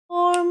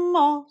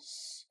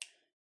moss.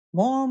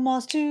 More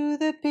moss to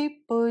the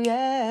people,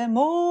 yeah,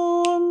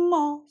 more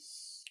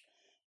moss.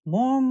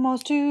 More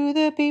moss to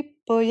the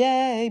people,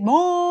 yeah,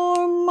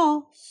 more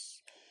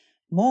moss.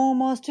 More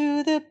moss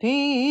to the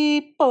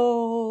people.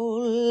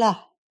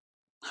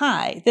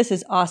 Hi, this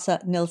is Asa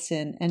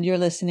Nilsson, and you're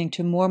listening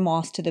to More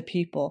Moss to the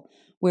People,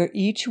 where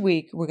each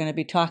week we're going to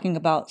be talking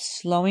about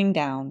slowing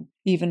down,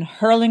 even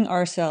hurling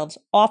ourselves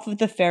off of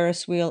the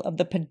Ferris wheel of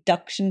the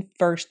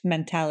production-first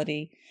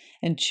mentality,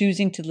 and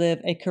choosing to live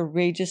a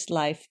courageous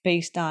life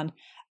based on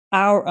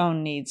our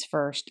own needs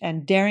first,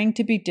 and daring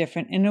to be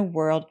different in a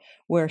world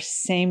where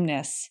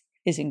sameness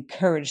is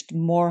encouraged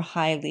more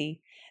highly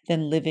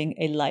than living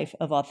a life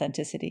of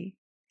authenticity.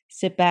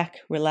 Sit back,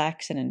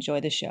 relax, and enjoy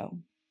the show.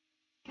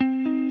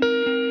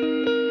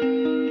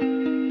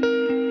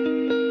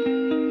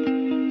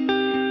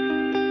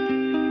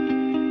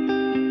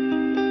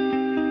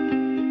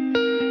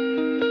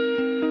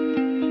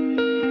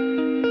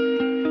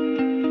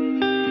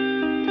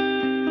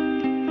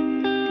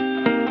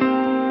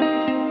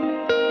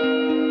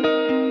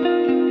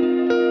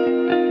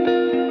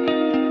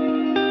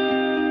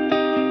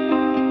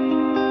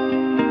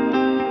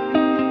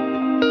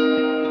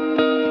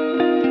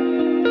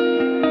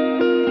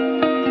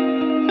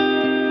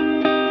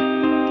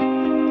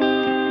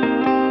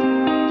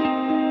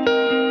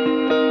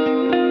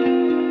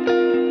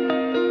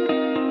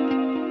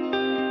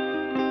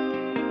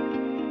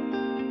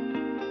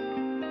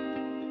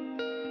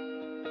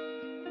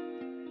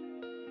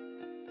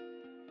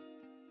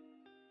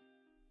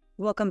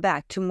 Welcome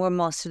back to More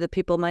Moss to the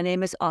People. My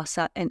name is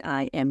Asa, and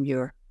I am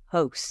your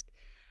host.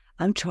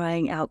 I'm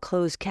trying out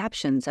closed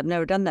captions. I've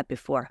never done that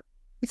before.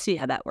 Let's see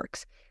how that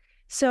works.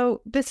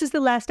 So this is the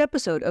last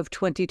episode of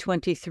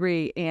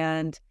 2023,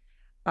 and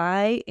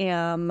I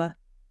am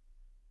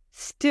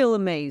still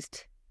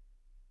amazed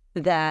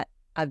that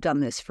I've done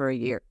this for a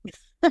year.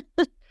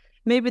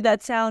 Maybe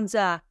that sounds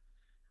a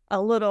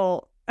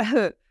little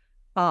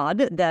odd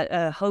that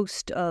a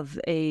host of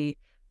a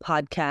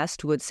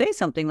podcast would say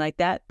something like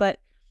that, but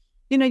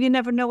you know, you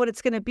never know what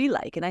it's going to be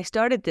like. And I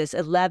started this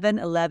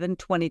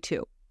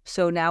 11/11/22.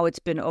 So now it's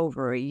been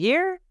over a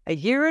year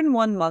and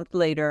 1 month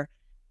later.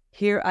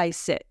 Here I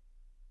sit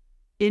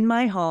in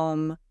my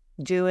home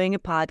doing a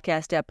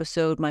podcast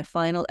episode, my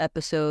final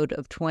episode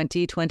of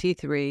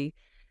 2023.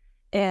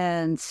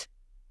 And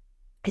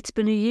it's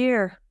been a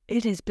year.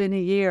 It has been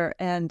a year.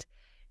 And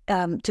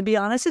to be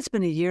honest, it's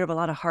been a year of a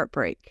lot of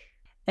heartbreak.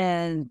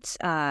 And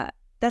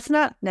that's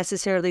not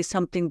necessarily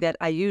something that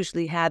I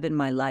usually have in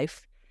my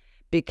life,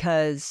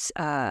 because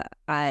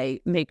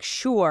I make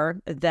sure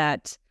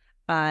that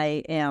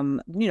I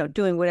am,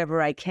 doing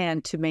whatever I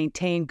can to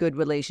maintain good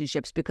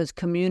relationships, because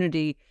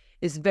community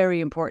is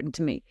very important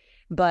to me.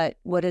 But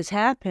what has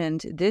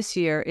happened this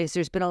year is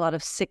there's been a lot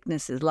of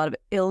sicknesses, a lot of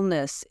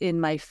illness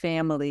in my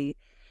family.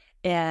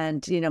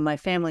 And, my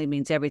family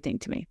means everything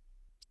to me.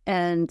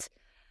 And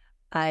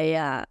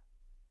I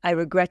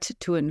regret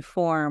to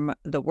inform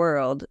the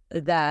world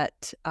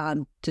that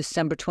on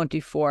December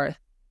 24th,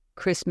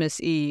 Christmas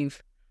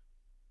Eve,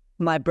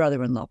 my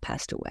brother-in-law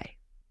passed away.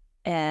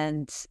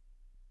 And,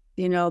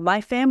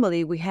 my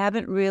family, we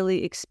haven't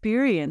really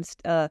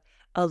experienced a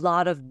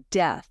lot of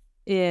death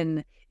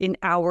in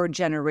our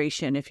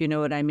generation, if you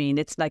know what I mean.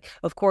 It's like,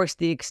 of course,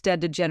 the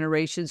extended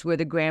generations where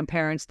the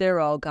grandparents, they're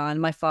all gone.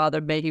 My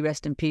father, may he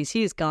rest in peace,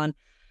 he's gone.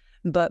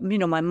 But,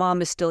 my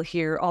mom is still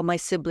here. All my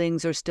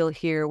siblings are still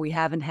here. We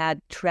haven't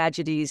had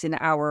tragedies in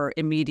our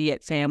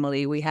immediate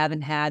family. We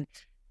haven't had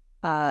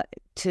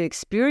to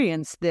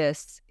experience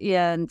this.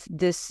 And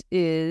this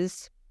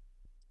is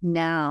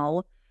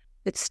now,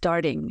 it's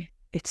starting,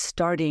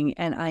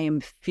 and I am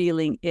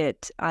feeling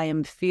it. I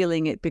am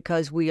feeling it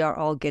because we are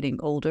all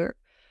getting older.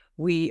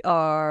 We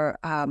are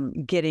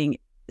getting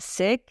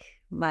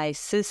sick. My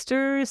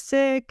sister is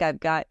sick. I've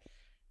got,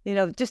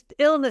 just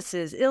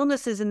illnesses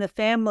in the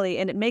family,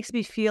 and it makes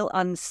me feel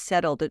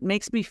unsettled. It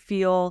makes me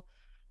feel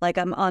like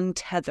I'm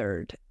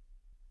untethered.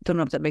 Don't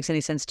know if that makes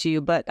any sense to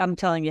you, but I'm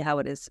telling you how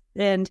it is.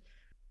 And,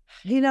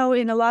 in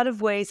a lot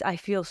of ways, I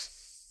feel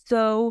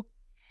so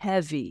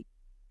heavy,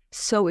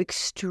 so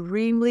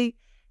extremely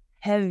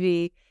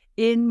heavy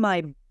in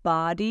my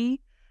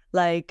body.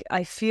 Like,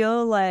 I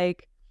feel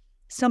like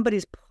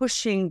somebody's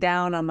pushing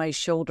down on my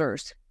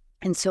shoulders.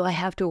 And so I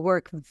have to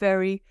work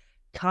very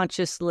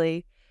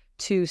consciously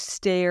to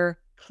steer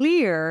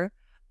clear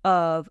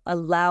of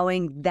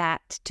allowing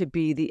that to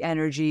be the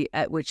energy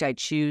at which I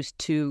choose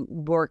to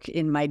work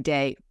in my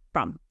day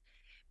from.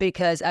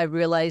 Because I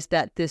realized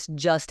that this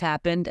just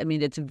happened. I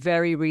mean, it's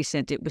very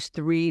recent. It was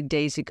 3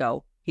 days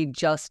ago. He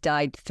just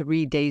died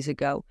 3 days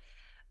ago.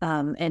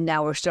 And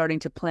now we're starting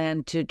to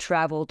plan to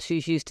travel to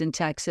Houston,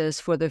 Texas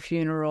for the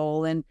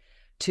funeral, and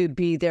to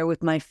be there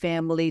with my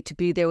family, to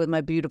be there with my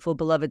beautiful,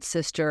 beloved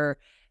sister.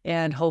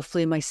 And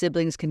hopefully my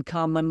siblings can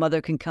come. My mother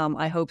can come.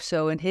 I hope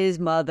so. And his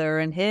mother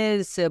and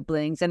his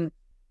siblings. And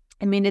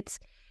I mean, it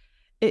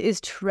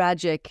is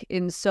tragic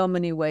in so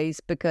many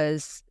ways,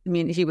 because,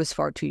 he was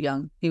far too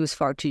young. He was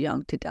far too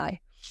young to die.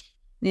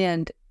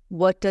 And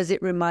what does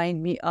it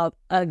remind me of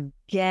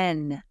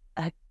again?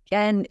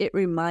 again, it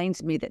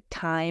reminds me that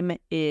time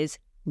is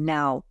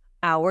now.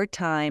 Our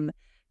time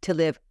to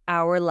live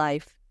our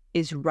life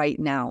is right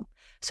now.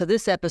 So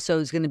this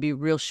episode is going to be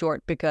real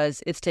short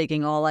because it's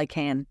taking all I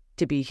can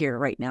to be here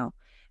right now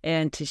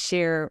and to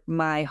share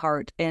my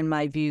heart and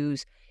my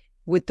views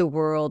with the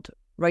world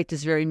right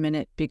this very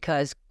minute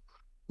because,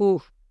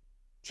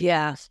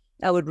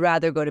 I would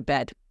rather go to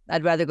bed.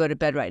 I'd rather go to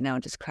bed right now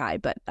and just cry,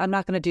 but I'm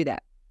not going to do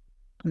that.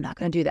 I'm not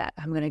going to do that.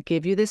 I'm going to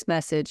give you this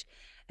message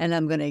and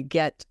I'm going to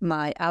get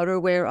my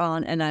outerwear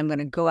on and I'm going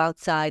to go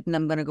outside and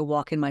I'm going to go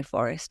walk in my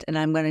forest and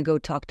I'm going to go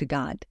talk to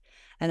God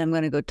and I'm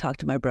going to go talk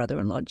to my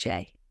brother-in-law,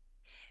 Jay,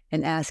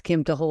 and ask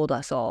him to hold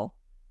us all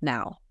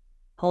now.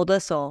 Hold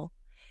us all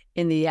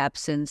in the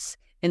absence,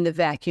 in the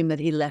vacuum that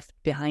he left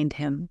behind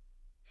him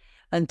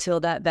until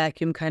that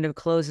vacuum kind of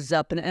closes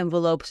up and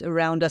envelopes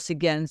around us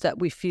again so that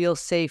we feel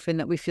safe and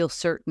that we feel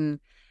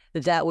certain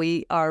that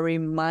we are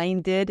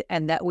reminded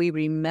and that we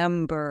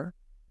remember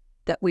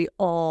that we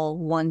all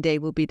one day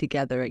will be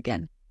together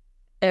again.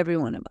 Every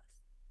one of us.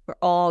 We're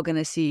all going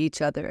to see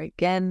each other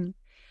again.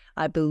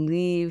 I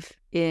believe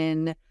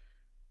in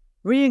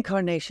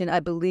reincarnation. I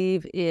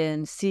believe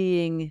in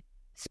seeing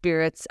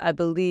spirits. I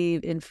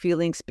believe in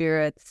feeling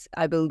spirits.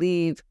 I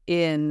believe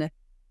in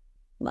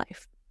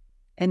life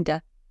and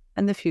death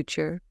and the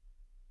future,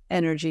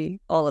 energy,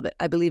 all of it.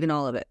 I believe in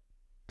all of it.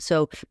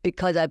 So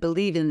because I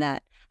believe in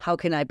that, how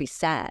can I be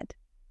sad,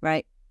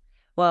 right?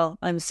 Well,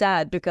 I'm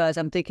sad because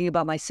I'm thinking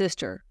about my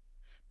sister,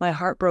 my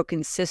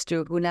heartbroken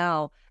sister who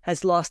now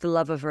has lost the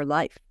love of her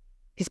life.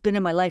 He's been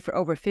in my life for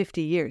over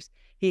 50 years.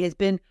 He has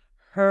been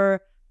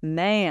her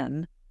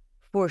man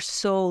for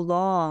so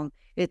long.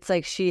 It's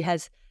like she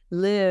has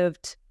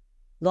lived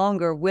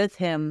longer with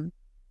him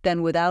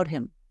than without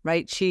him,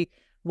 right? She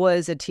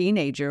was a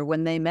teenager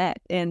when they met.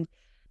 And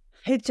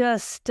it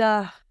just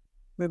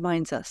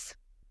reminds us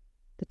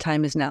the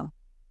time is now.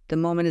 The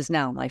moment is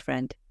now, my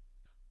friend.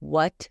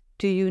 What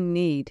do you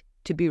need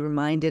to be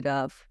reminded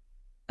of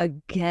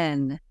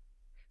again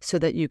so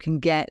that you can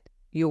get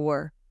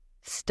your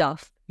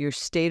stuff, your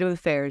state of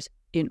affairs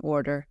in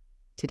order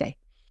today?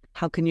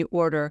 How can you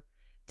order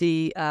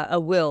a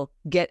will,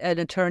 get an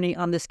attorney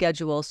on the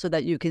schedule so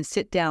that you can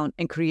sit down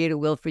and create a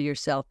will for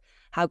yourself?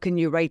 How can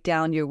you write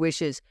down your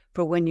wishes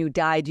for when you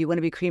die? Do you want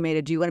to be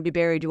cremated? Do you want to be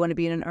buried? Do you want to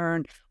be in an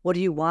urn? What do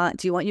you want?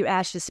 Do you want your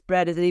ashes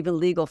spread? Is it even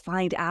legal?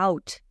 Find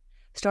out.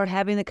 Start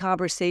having the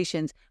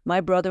conversations.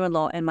 My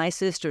brother-in-law and my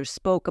sister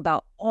spoke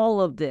about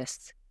all of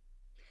this.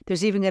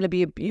 There's even going to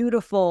be a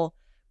beautiful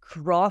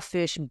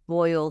crawfish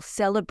boil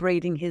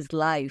celebrating his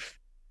life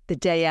the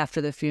day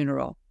after the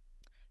funeral.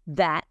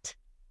 That,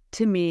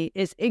 to me,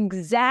 is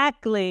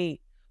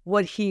exactly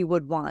what he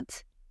would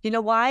want. You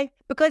know why?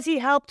 Because he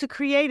helped to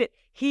create it.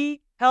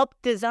 He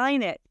helped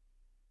design it.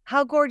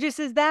 How gorgeous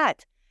is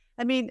that?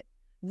 I mean,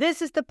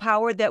 this is the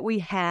power that we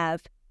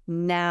have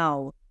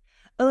now.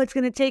 Oh, it's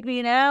going to take me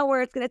an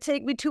hour. It's going to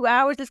take me 2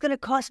 hours. It's going to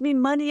cost me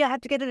money. I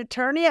have to get an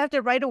attorney. I have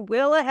to write a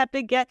will. I have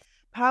to get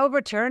power of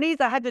attorneys.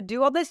 I have to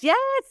do all this.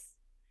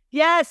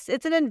 Yes,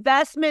 it's an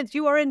investment.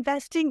 You are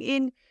investing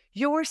in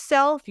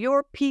yourself,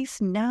 your peace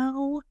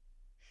now,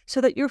 so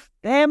that your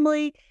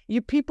family,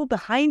 your people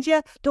behind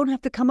you don't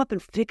have to come up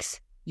and fix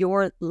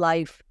your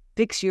life,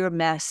 fix your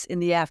mess in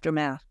the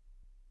aftermath.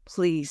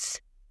 Please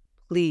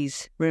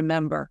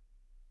remember,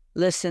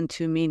 listen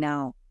to me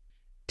now.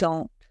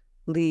 Don't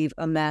leave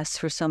a mess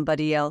for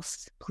somebody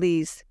else.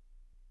 Please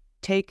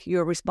take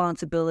your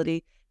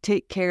responsibility,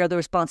 take care of the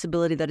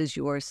responsibility that is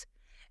yours,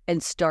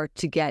 and start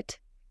to get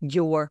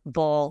your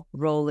ball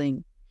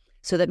rolling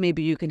so that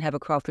maybe you can have a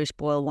crawfish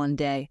boil one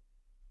day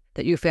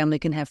that your family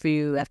can have for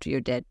you after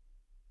you're dead,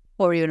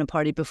 or even a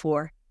party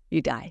before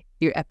you die,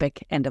 your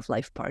epic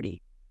end-of-life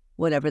party,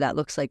 whatever that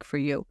looks like for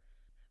you.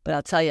 But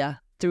I'll tell you,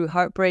 through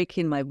heartbreak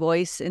in my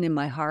voice and in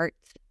my heart,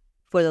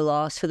 for the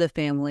loss, for the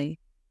family,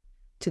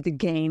 to the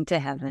gain to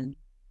heaven,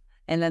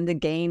 and then the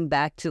gain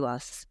back to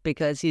us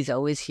because he's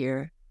always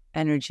here.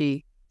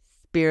 Energy,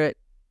 spirit,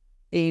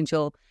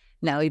 angel.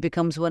 Now he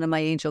becomes one of my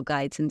angel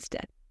guides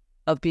instead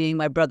of being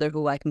my brother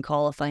who I can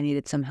call if I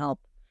needed some help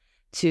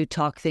to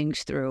talk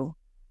things through.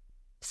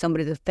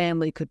 Somebody the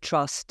family could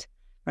trust,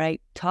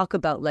 right? Talk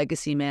about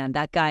legacy, man.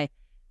 That guy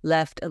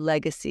left a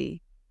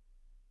legacy.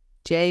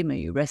 Jay, may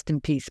you rest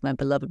in peace, my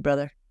beloved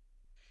brother.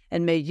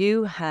 And may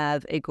you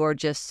have a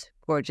gorgeous,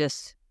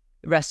 gorgeous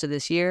rest of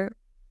this year.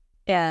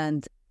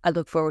 And I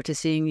look forward to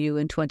seeing you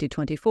in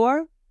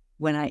 2024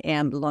 when I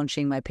am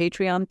launching my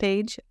Patreon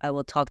page. I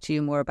will talk to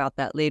you more about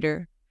that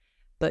later.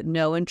 But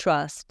know and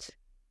trust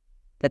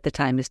that the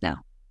time is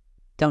now.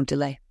 Don't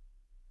delay.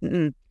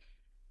 Don't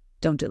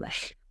delay.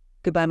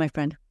 Goodbye, my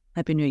friend.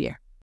 Happy New Year.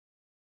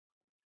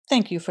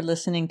 Thank you for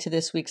listening to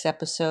this week's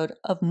episode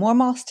of More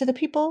Moss to the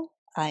People.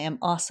 I am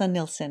Asa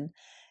Nilsson.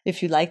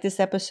 If you like this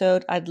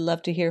episode, I'd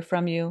love to hear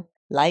from you.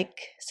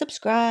 Like,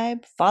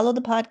 subscribe, follow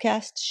the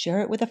podcast,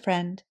 share it with a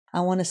friend.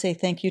 I want to say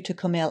thank you to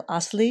Kamel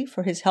Asli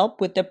for his help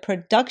with the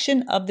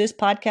production of this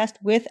podcast.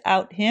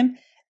 Without him,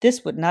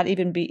 this would not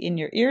even be in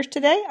your ears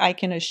today. I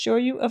can assure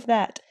you of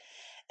that.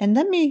 And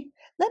let me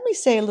let me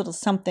say a little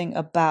something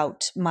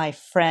about my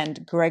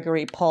friend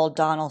Gregory Paul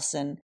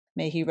Donaldson,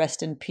 may he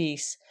rest in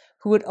peace,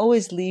 who would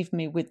always leave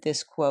me with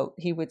this quote.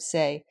 He would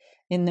say,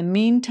 "In the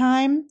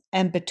meantime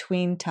and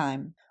between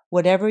time,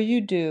 whatever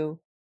you do,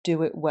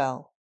 do it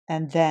well,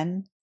 and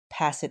then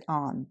pass it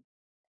on.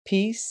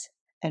 Peace,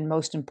 and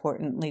most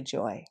importantly,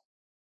 joy."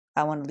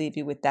 I want to leave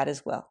you with that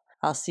as well.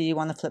 I'll see you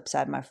on the flip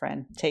side, my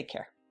friend. Take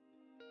care.